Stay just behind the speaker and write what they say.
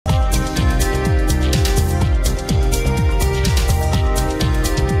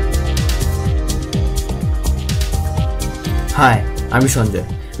High, আমি Sanjay.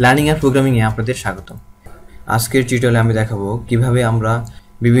 Learning আর programming এ আপনাদের স্বাগতম। আজকের টিউটোরিয়ালে আমি দেখাবো কিভাবে আমরা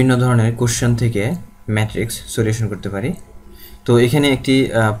বিভিন্ন ধরনের কোশ্চেন থেকে ম্যাট্রিক্স সলিউশন করতে পারি। তো এখানে একটি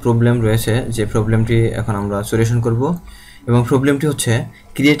প্রবলেম রয়েছে, যে প্রবলেমটি এখন আমরা সলিউশন করব, এবং প্রবলেমটি হচ্ছে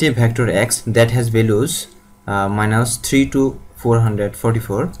create a vector x that has values -3 to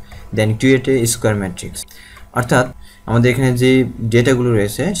 444 then create a square matrix. অর্থাৎ আমাদের এখানে যে ডেটাগুলো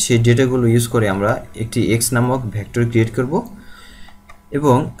রয়েছে সেই ডেটাগুলো ইউজ করে আমরা একটি এক্স নামক ভেক্টর ক্রিয়েট করব,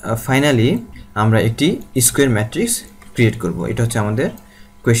 এবং ফাইনালি আমরা একটি স্কোয়ার ম্যাট্রিক্স ক্রিয়েট করব। এটা হচ্ছে আমাদের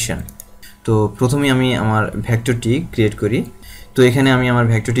কোয়েশ্চেন। তো প্রথমে আমি আমার ভেক্টরটি ক্রিয়েট করি। তো এখানে আমি আমার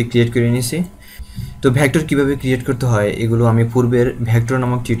ভেক্টরটি ক্রিয়েট করে নিয়েছি। তো ভেক্টর কিভাবে ক্রিয়েট করতে হয় এগুলো আমি পূর্বের ভেক্টর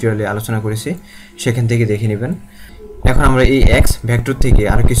নামক টিউটোরিয়ালে আলোচনা করেছি, সেখান থেকে দেখে নেবেন। এখন আমরা এই এক্স ভেক্টর থেকে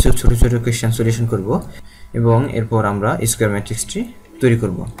আরও কিছু ছোট ছোট কোয়েশ্চেন সলিউশন করব, এবং এরপর আমরা স্কোয়ার ম্যাট্রিক্সটি তৈরি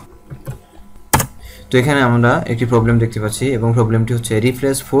করব। তো এখানে আমরা একটি প্রবলেম দেখতে পাচ্ছি, এবং প্রবলেমটি হচ্ছে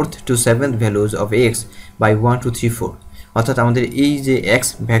replace 4th to 7th values of x by 1 2 3 4। অর্থাৎ আমাদের এই যে এক্স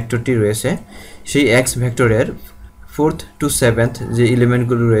ভেক্টরটি রয়েছে সেই এক্স ভেক্টরের 4th to 7th যে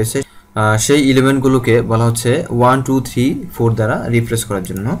এলিমেন্টগুলো রয়েছে সেই এলিমেন্টগুলোকে বলা হচ্ছে 1 2 3 4 দ্বারা রিপ্লেস করার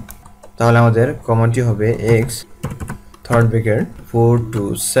জন্য। তাহলে আমাদের কমান্ডটি হবে x third bracket 4 to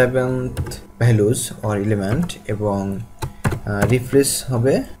 7th values or element, এবং রিপ্লেস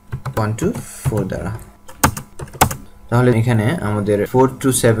হবে 1 to 4 দ্বারা। তাহলে এখানে আমাদের 4 to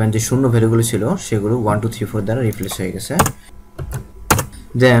 7 যে শূন্য ভ্যালুগুলো ছিল সেগুলো 1 2 3 4 দ্বারা রিপ্লেস হয়ে গেছে।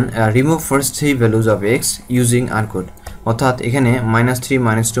 দেন remove first 3 values of x using R code. অর্থাৎ এখানে -3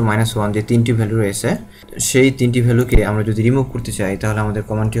 -2 -1 যে তিনটি ভ্যালু রয়েছে সেই তিনটি ভ্যালুকে আমরা যদি রিমুভ করতে চাই তাহলে আমাদের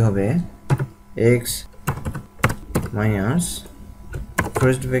কমান্ডটি হবে x minus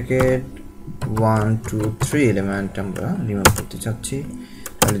first bracket 1 2 3 element আমরা রিমুভ করতে চাচ্ছি।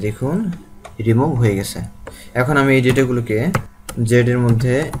 তাহলে দেখুন রিমুভ হয়ে গেছে। এখন আমি এই ডেটাগুলোকে জেড এর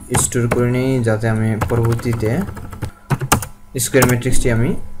মধ্যে স্টোর করে নিই, যাতে আমি পরবর্তীতে স্কোয়ার ম্যাট্রিক্সটি আমি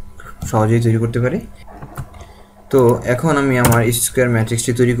সহজেই তৈরি করতে পারি। তো এখন আমি আমার স্কোয়ার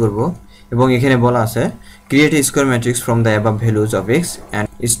ম্যাট্রিক্সটি তৈরি করব, এবং এখানে বলা আছে create a square matrix from the above values of x and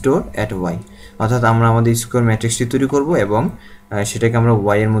store at Y. অর্থাৎ আমরা আমাদের স্কোয়ার ম্যাট্রিক্সটি তৈরি করব এবং সেটাকে আমরা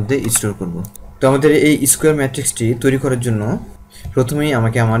ওয়াই এর মধ্যে স্টোর করব। তো আমাদের এই স্কোয়ার ম্যাট্রিক্সটি তৈরি করার জন্য প্রথমেই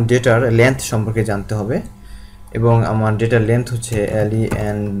আমাকে আমার ডেটার লেন্থ সম্পর্কে জানতে হবে, এবং আমার ডেটার লেন্থ হচ্ছে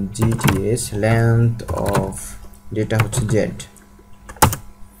LENGTH, লেন্থ অফ ডেটা হচ্ছে জেড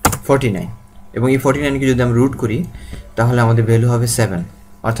 49, এবং এই 49কে যদি আমরা রুট করি তাহলে আমাদের ভ্যালু হবে 7।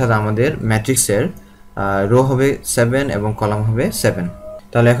 অর্থাৎ আমাদের ম্যাট্রিক্সের রো হবে 7 এবং কলাম হবে 7।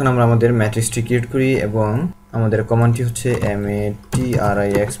 তাহলে এখন আমরা আমাদের ম্যাট্রিক্সটি ক্রিয়েট করি, এবং আমাদের কমান্ডটি হচ্ছে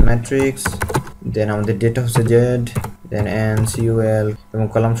matrix ম্যাট্রিক্স, দেন আমাদের ডেটা হচ্ছে জেড, দেন ncul, এবং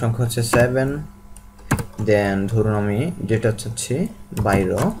কলাম সংখ্যা হচ্ছে 7। দেন ধরুন আমি ডেটা চাচ্ছি বাই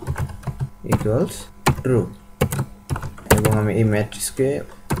রো ইকুয়ালস ট্রু, এবং আমি এই ম্যাট্রিক্সকে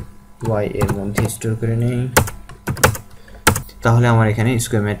ওয়াই এর মধ্যে স্টোর করে নিই। তাহলে আমার এখানে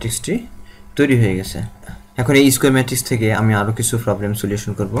স্কোয়ার ম্যাট্রিক্সটি তৈরি হয়ে গেছে। এখন এই স্কোয়ার ম্যাট্রিক্স থেকে আমি আরও কিছু প্রবলেম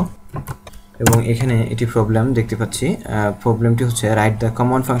সলিউশন করব, এবং এখানে একটি প্রবলেম দেখতে পাচ্ছি। প্রবলেমটি হচ্ছে write the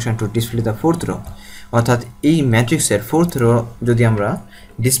common function two display the 4th rho. অর্থাৎ এই ম্যাট্রিক্সের 4th রো যদি আমরা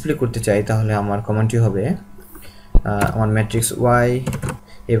ডিসপ্লে করতে চাই তাহলে আমার কমান্ডটি হবে আমার ম্যাট্রিক্স ওয়াই,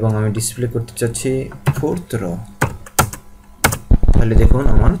 এবং আমি ডিসপ্লে করতে চাচ্ছি 4th রো। তাহলে দেখুন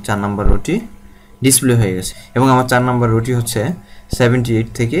আমার 4 নম্বর রোটি ডিসপ্লে হয়ে গেছে, এবং আমার 4 নম্বর রোটি হচ্ছে 78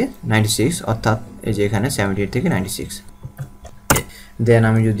 থেকে 96, অর্থাৎ এই যে এখানে 78 থেকে 96। দেন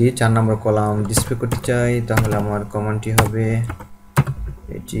আমি যদি 4 নম্বর কলাম ডিসপ্লে করতে চাই তাহলে আমার কমান্ডটি হবে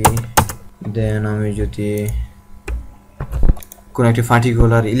এটি। দেন আমি যদি কোন একটি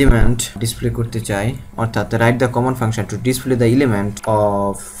পার্টিকুলার এলিমেন্ট ডিসপ্লে করতে চাই, অর্থাৎ write the common function two display the element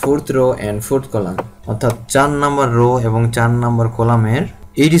of 4th rho and 4th column, অর্থাৎ 4 নম্বর রো এবং 4 নম্বর কলামের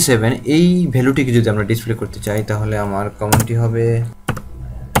 87 এই ভ্যালুটিকে যদি আমরা ডিসপ্লে করতে চাই তাহলে আমার কমান্ডটি হবে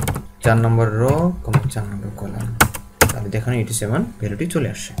 4 নম্বর রো, 4 নম্বর কলাম। তাহলে দেখুন 87 ভ্যালুটি চলে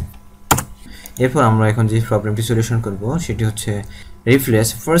আসছে। এরপর আমরা এখন যে প্রবলেমটি সলিউশন করব সেটি হচ্ছে replace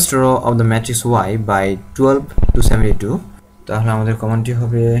first row of the matrix Y by 12 to 72। তাহলে আমাদের কমান্ডটি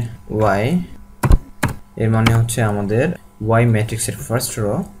হবে ওয়াই, এর মানে হচ্ছে আমাদের ওয়াই ম্যাট্রিক্সের ফার্স্ট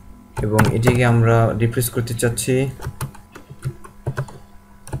রো, এবং এটিকে আমরা রিপ্লেস করতে চাচ্ছি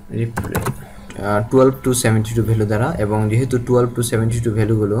 12 to 72 ভ্যালু দ্বারা। এবং যেহেতু 12 to 72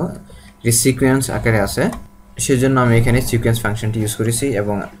 ভ্যালুগুলো সিকোয়েন্স আকারে আছে সেজন্য আমি এখানে সিকোয়েন্স ফাংশনটি ইউজ করেছি,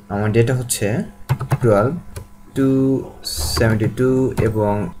 এবং আমার ডেটা হচ্ছে 12 to 72,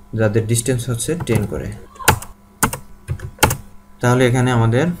 এবং যাদের ডিস্টেন্স হচ্ছে 10 করে। তাহলে এখানে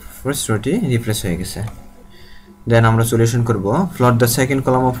আমাদের ফার্স্ট রোটি রিপ্লেস হয়ে গেছে। দেন আমরা সলিউশন করব plot the second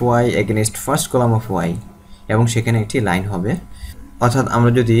column of Y against first column of Y, এবং সেখানে একটি লাইন হবে। অর্থাৎ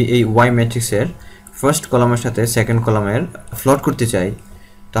আমরা যদি এই ওয়াই ম্যাট্রিক্সের ফার্স্ট কলামের সাথে সেকেন্ড কলামের প্লট করতে চাই,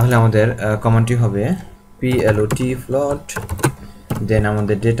 তাহলে আমাদের কমান্ডটি হবে plot প্লট, দেন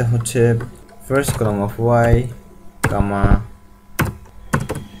আমাদের ডেটা হচ্ছে first column of y comma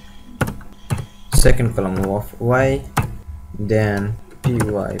second column of Y, then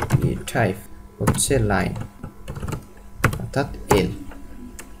pyp type হচ্ছে লাইন অর্থাৎ এল।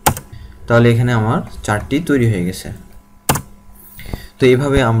 তাহলে এখানে আমার চার্টটি তৈরি হয়ে গেছে। তো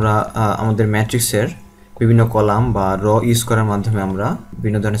এইভাবে আমরা আমাদের ম্যাট্রিক্সের বিভিন্ন কলাম বা র ইউজ করার মাধ্যমে আমরা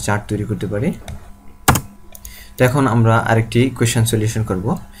বিভিন্ন ধরনের চার্ট তৈরি করতে পারি। তো এখন আমরা আরেকটি কোয়েশ্চেন সলিউশন করব,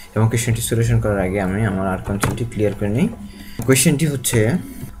 এবং কোয়েশ্চেনটি সলিউশন করার আগে আমি আমার আর কনসেপ্টটি ক্লিয়ার করে নিই। কোয়েশ্চেনটি হচ্ছে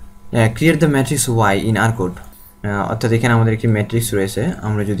clear the matrix Y in R code. অর্থাৎ এখানে আমাদের একটি ম্যাট্রিক্স রয়েছে,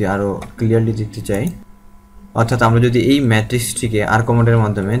 আমরা যদি আরও ক্লিয়ারলি দেখতে চাই, অর্থাৎ আমরা যদি এই ম্যাট্রিক্সটিকে আর কমান্ডের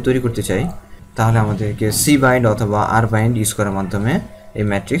মাধ্যমে তৈরি করতে চাই, তাহলে আমাদেরকে সি বাইন্ড অথবা আর বাইন্ড ইউজ করার মাধ্যমে এই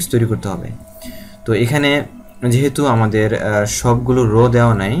ম্যাট্রিক্স তৈরি করতে হবে। তো এখানে যেহেতু আমাদের সবগুলো রো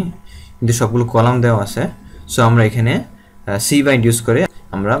দেওয়া নাই, কিন্তু সবগুলো কলাম দেওয়া আছে, সো আমরা এখানে সি বাইন্ড ইউজ করে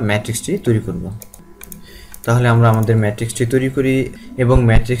আমরা ম্যাট্রিক্সটি তৈরি করব। তাহলে আমরা আমাদের ম্যাট্রিক্সটি তৈরি করি, এবং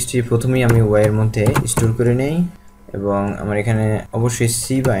ম্যাট্রিক্সটি প্রথমেই আমি ওয়াই এর মধ্যে স্টোর করে নেই, এবং আমার এখানে অবশ্যই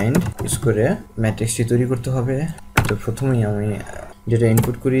সি বাইন্ড ইউজ করে ম্যাট্রিক্সটি তৈরি করতে হবে। তো প্রথমেই আমি ডেটা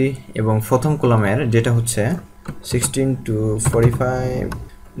ইনপুট করি, এবং প্রথম কলামের ডেটা হচ্ছে 16 to 45,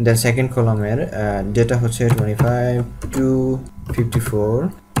 দেন সেকেন্ড কলামের ডেটা হচ্ছে 25 to 54,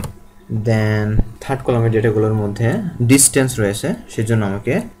 দেন থার্ড কলামের ডেটাগুলোর মধ্যে ডিস্টেন্স রয়েছে, সেজন্য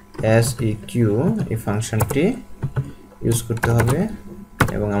আমাকে seq এই ফাংশনটি ইউজ করতে হবে,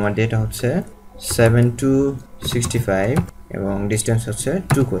 এবং আমার ডেটা হচ্ছে 7 to 65 এবং ডিস্টেন্স হচ্ছে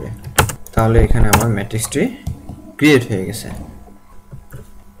 2 করে। তাহলে এখানে আমার ম্যাট্রিক্সটি ক্রিয়েট হয়ে গেছে।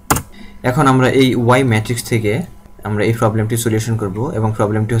 এখন আমরা এই ওয়াই ম্যাট্রিক্স থেকে আমরা এই প্রবলেমটি সলিউশন করব, এবং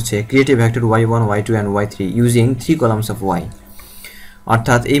প্রবলেমটি হচ্ছে create a vector y1 y2 and y3 using 3 columns of y।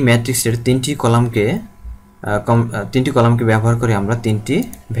 অর্থাৎ এই ম্যাট্রিক্সের তিনটি কলামকে ব্যবহার করে আমরা তিনটি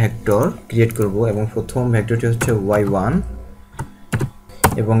ভেক্টর ক্রিয়েট করব, এবং প্রথম ভেক্টরটি হচ্ছে y1,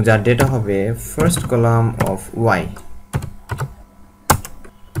 এবং যার ডেটা হবে first column of y,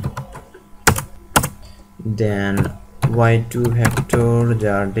 then y2 vector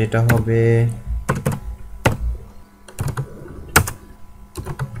যার ডেটা হবে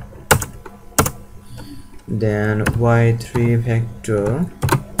দেন y3 ভেক্টর,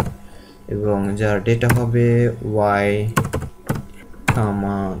 এবং যার ডেটা হবে y,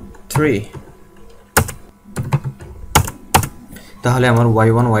 3। তাহলে আমার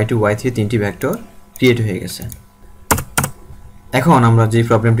y1 y2 y3 তিনটি ভেক্টর ক্রিয়েট হয়ে গেছে। এখন আমরা যে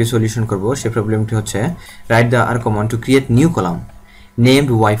প্রবলেমটি সলিউশন করব সেই প্রবলেমটি হচ্ছে write the R command to create new column named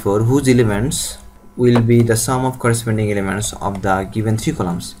y4 whose elements will be the sum of corresponding elements of the given 3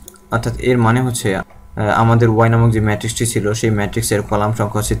 columns। অর্থাৎ এর মানে হচ্ছে আমাদের y নামক যে ম্যাট্রিক্সটি ছিল সেই ম্যাট্রিক্সের কলাম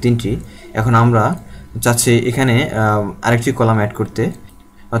সংখ্যা হচ্ছে 3টি। এখন আমরা চাচ্ছি এখানে আরেকটি কলাম অ্যাড করতে,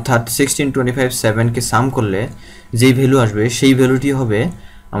 অর্থাৎ 16 25 7কে সাম করলে যেই ভ্যালু আসবে সেই ভ্যালুটি হবে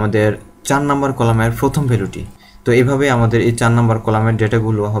আমাদের 4 নম্বর কলামের প্রথম ভ্যালুটি। তো এইভাবে আমাদের এই 4 নম্বর কলামের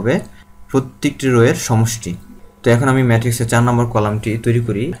ডেটাগুলো হবে প্রত্যেকটি রোয়ের সমষ্টি। তো এখন আমি ম্যাট্রিক্সের 4 নম্বর কলামটি তৈরি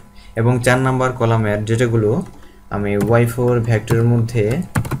করি, এবং 4 নম্বর কলামের ডেটাগুলো আমি y4 ভেক্টরের মধ্যে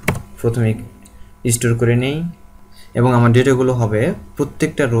প্রথমে স্টোর করে নেই, এবং আমার ডেটাগুলো হবে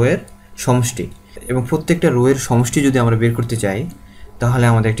প্রত্যেকটা রোয়ের সমষ্টি। এবং প্রত্যেকটা রোয়ের সমষ্টি যদি আমরা বের করতে চাই, তাহলে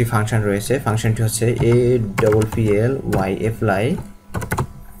আমাদের একটি ফাংশন রয়েছে, ফাংশনটি হচ্ছে apply,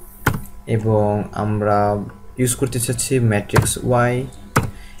 এবং আমরা ইউজ করতে চাচ্ছি ম্যাট্রিক্স y,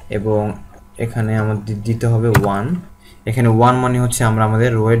 এবং এখানে আমাদের দিতে হবে 1। এখানে 1 মানে হচ্ছে আমরা আমাদের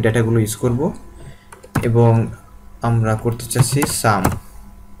রোয়ের ডেটাগুলো ইউজ করব, এবং আমরা করতে চাচ্ছি সাম,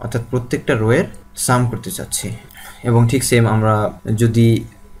 অর্থাৎ প্রত্যেকটা রোয়ের সাম করতে চাচ্ছি। এবং ঠিক সেম আমরা যদি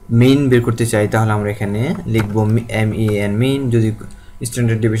মেইন বের করতে চাই, তাহলে আমরা এখানে লিখব মেইন। যদি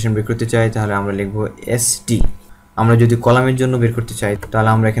স্ট্যান্ডার্ড ডেভিয়েশন বের করতে চাই, তাহলে আমরা লিখব st। আমরা যদি কলামের জন্য বের করতে চাই, তাহলে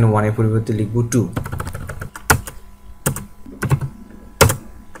আমরা এখানে 1 এর পরিবর্তে লিখব 2।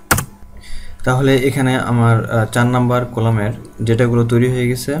 তাহলে এখানে আমার 4 নাম্বার কলামের ডেটাগুলো তৈরি হয়ে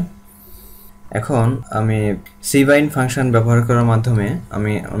গেছে। এখন আমি cbind ফাংশন ব্যবহার করার মাধ্যমে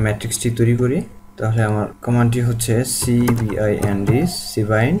আমি ম্যাট্রিক্সটি তৈরি করি। তাহলে আমার কমান্ডটি হচ্ছে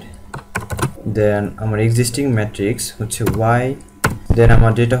cbind, দেন আমার এক্সিস্টিং ম্যাট্রিক্স হচ্ছে y, দেন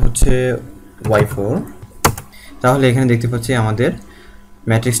আমার ডেটা হচ্ছে y4। তাহলে এখানে দেখতে পাচ্ছি আমাদের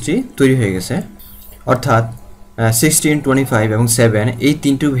ম্যাট্রিক্সটি তৈরি হয়ে গেছে, অর্থাৎ 16 25 এবং 7 এই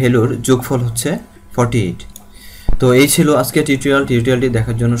তিনটি ভ্যালুর যোগফল হচ্ছে 48। তো এই ছিল আজকের টিউটোরিয়ালটি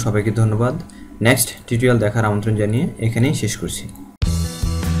দেখার জন্য সবাইকে ধন্যবাদ। নেক্সট টিউটোরিয়াল দেখার আমন্ত্রণ জানিয়ে এখানেই শেষ করছি।